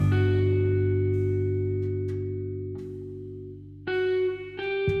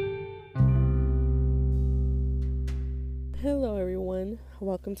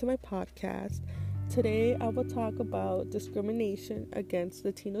welcome to my podcast. Today I will talk about discrimination against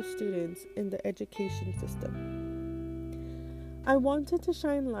Latino students in the education system. I wanted to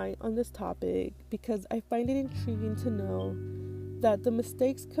shine light on this topic because I find it intriguing to know that the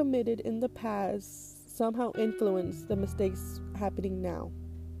mistakes committed in the past somehow influence the mistakes happening now.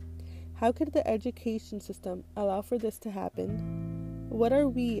 How could the education system allow for this to happen? What are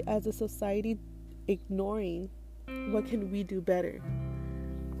we as a society ignoring? What can we do better?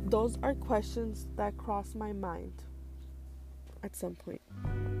 Those are questions that cross my mind at some point.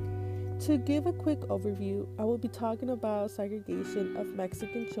 To give a quick overview, I will be talking about segregation of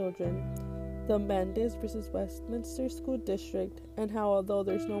Mexican children, the Mendez versus Westminster School District, and how although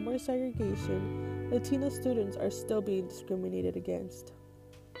there's no more segregation, Latino students are still being discriminated against.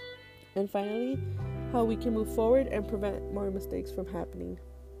 And finally, how we can move forward and prevent more mistakes from happening.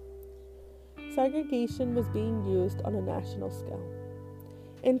 Segregation was being used on a national scale.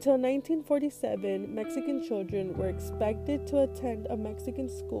 Until 1947, Mexican children were expected to attend a Mexican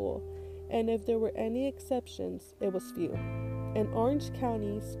school, and if there were any exceptions, it was few. In Orange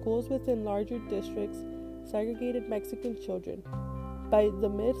County, schools within larger districts segregated Mexican children. By the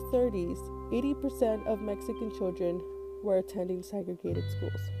mid-30s, 80% of Mexican children were attending segregated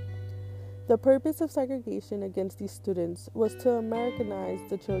schools. The purpose of segregation against these students was to Americanize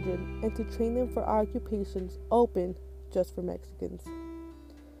the children and to train them for occupations open just for Mexicans.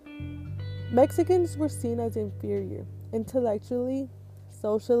 Mexicans were seen as inferior intellectually,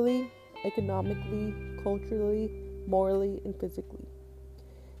 socially, economically, culturally, morally, and physically.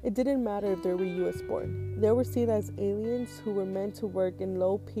 It didn't matter if they were U.S. born. They were seen as aliens who were meant to work in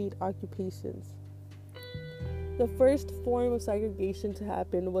low-paid occupations. The first form of segregation to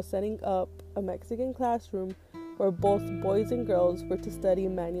happen was setting up a Mexican classroom where both boys and girls were to study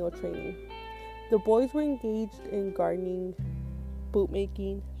manual training. The boys were engaged in gardening,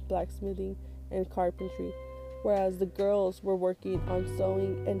 bootmaking, blacksmithing, and carpentry, whereas the girls were working on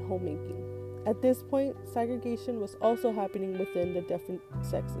sewing and homemaking. At this point, segregation was also happening within the different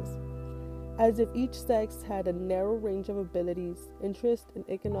sexes, as if each sex had a narrow range of abilities, interests, and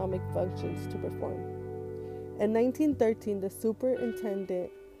economic functions to perform. In 1913, the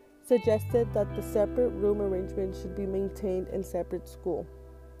superintendent suggested that the separate room arrangement should be maintained in separate schools.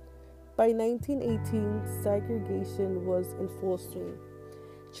 By 1918, segregation was in full swing.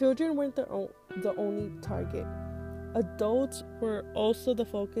 Children weren't the only target. Adults were also the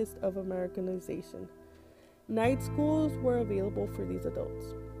focus of Americanization. Night schools were available for these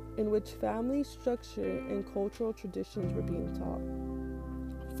adults, in which family structure and cultural traditions were being taught.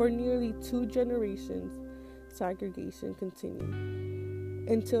 For nearly 2 generations, segregation continued,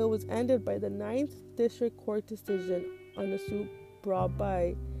 until it was ended by the 9th District Court decision on a suit brought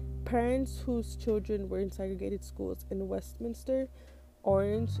by parents whose children were in segregated schools in Westminster,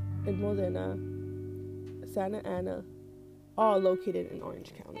 Orange, and Modena, Santa Ana, all located in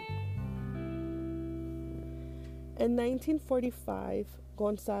Orange County. In 1945,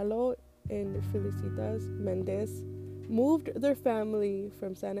 Gonzalo and Felicitas Mendez moved their family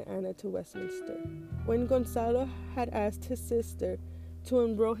from Santa Ana to Westminster. When Gonzalo had asked his sister to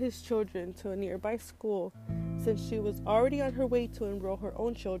enroll his children to a nearby school, since she was already on her way to enroll her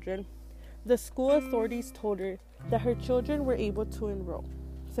own children, the school authorities told her that her children were able to enroll,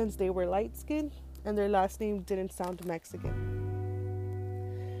 since they were light-skinned and their last name didn't sound Mexican.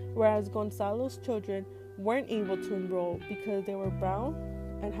 Whereas Gonzalo's children weren't able to enroll because they were brown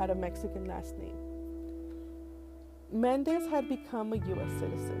and had a Mexican last name. Mendez had become a U.S.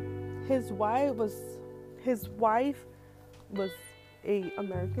 citizen. His wife was an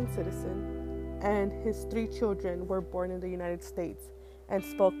American citizen, and his 3 children were born in the United States and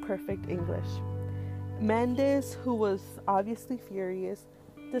spoke perfect English. Mendez, who was obviously furious,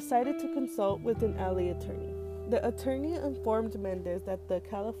 decided to consult with an LA attorney. The attorney informed Mendez that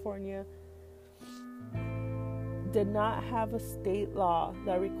California did not have a state law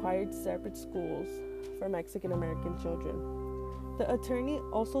that required separate schools for Mexican American children. The attorney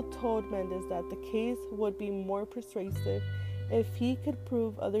also told Mendez that the case would be more persuasive if he could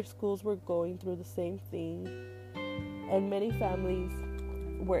prove other schools were going through the same thing, and many families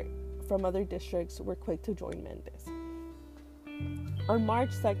from other districts were quick to join Mendez. On March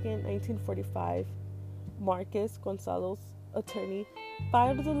 2nd, 1945, Marcus, Gonzalo's attorney,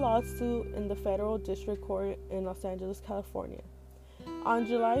 filed a lawsuit in the Federal District Court in Los Angeles, California. On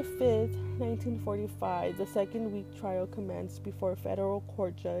July 5th, 1945, the second-week trial commenced before federal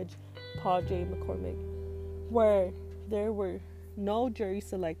court judge Paul J. McCormick, where there were no jury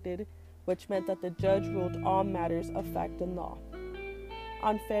selected, which meant that the judge ruled all matters of fact and law.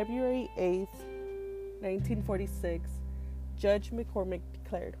 On February 8th, 1946, Judge McCormick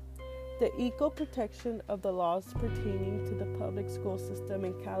declared, "The equal protection of the laws pertaining to the public school system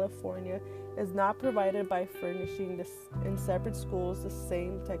in California is not provided by furnishing in separate schools the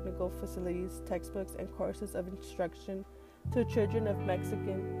same technical facilities, textbooks, and courses of instruction to children of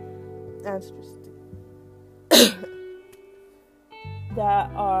Mexican ancestry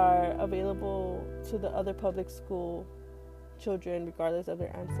that are available to the other public school children regardless of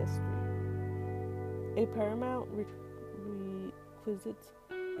their ancestry. A paramount requisite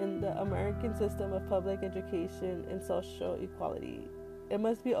in the American system of public education and social equality. It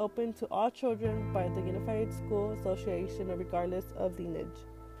must be open to all children by the Unified School Association regardless of lineage.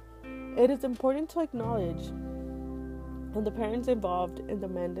 It is important to acknowledge and the parents involved in the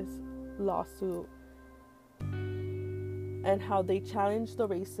Mendes lawsuit and how they challenged the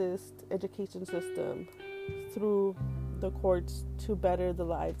racist education system through the courts to better the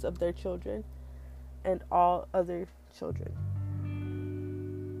lives of their children and all other children.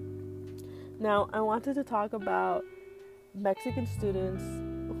 Now, I wanted to talk about Mexican students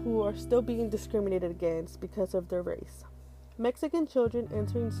who are still being discriminated against because of their race. Mexican children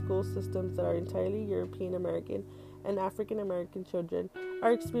entering school systems that are entirely European American and African American children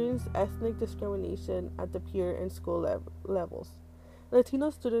are experiencing ethnic discrimination at the peer and school levels.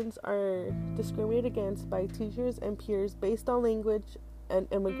 Latino students are discriminated against by teachers and peers based on language and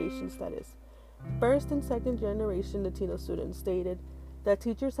immigration status. First and second generation Latino students stated that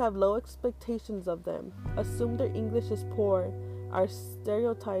teachers have low expectations of them, assume their English is poor, are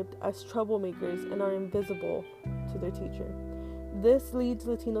stereotyped as troublemakers, and are invisible to their teacher. This leads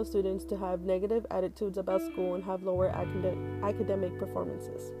Latino students to have negative attitudes about school and have lower academic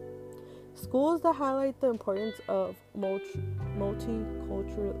performances. Schools that highlight the importance of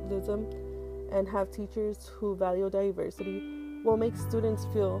multiculturalism and have teachers who value diversity will make students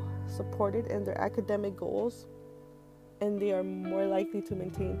feel supported in their academic goals, and they are more likely to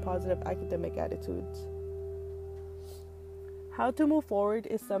maintain positive academic attitudes. How to move forward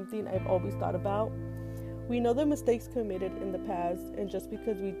is something I've always thought about. We know the mistakes committed in the past, and just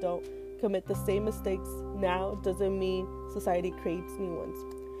because we don't commit the same mistakes now doesn't mean society creates new ones.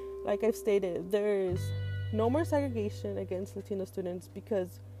 Like I've stated, there is no more segregation against Latino students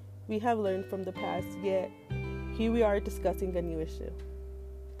because we have learned from the past, yet here we are discussing a new issue: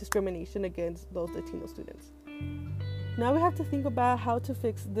 discrimination against those Latino students. Now we have to think about how to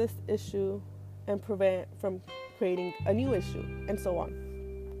fix this issue and prevent from creating a new issue, and so on.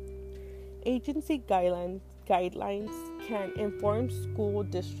 Agency guidelines can inform school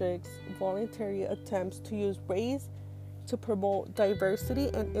districts' voluntary attempts to use race to promote diversity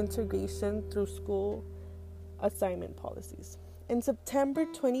and integration through school assignment policies. In September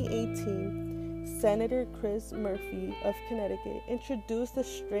 2018, Senator Chris Murphy of Connecticut introduced the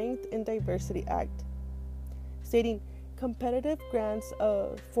Strength in Diversity Act, stating competitive grants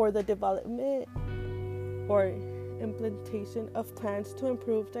for the development or implementation of plans to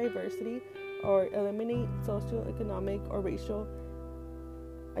improve diversity or eliminate socioeconomic or racial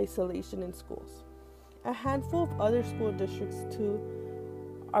isolation in schools. A handful of other school districts, too,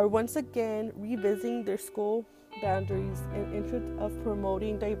 are once again revisiting their school boundaries in interest of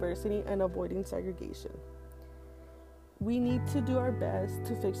promoting diversity and avoiding segregation. We need to do our best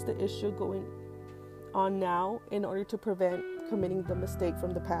to fix the issue going on now in order to prevent committing the mistake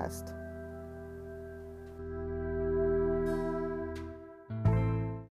from the past.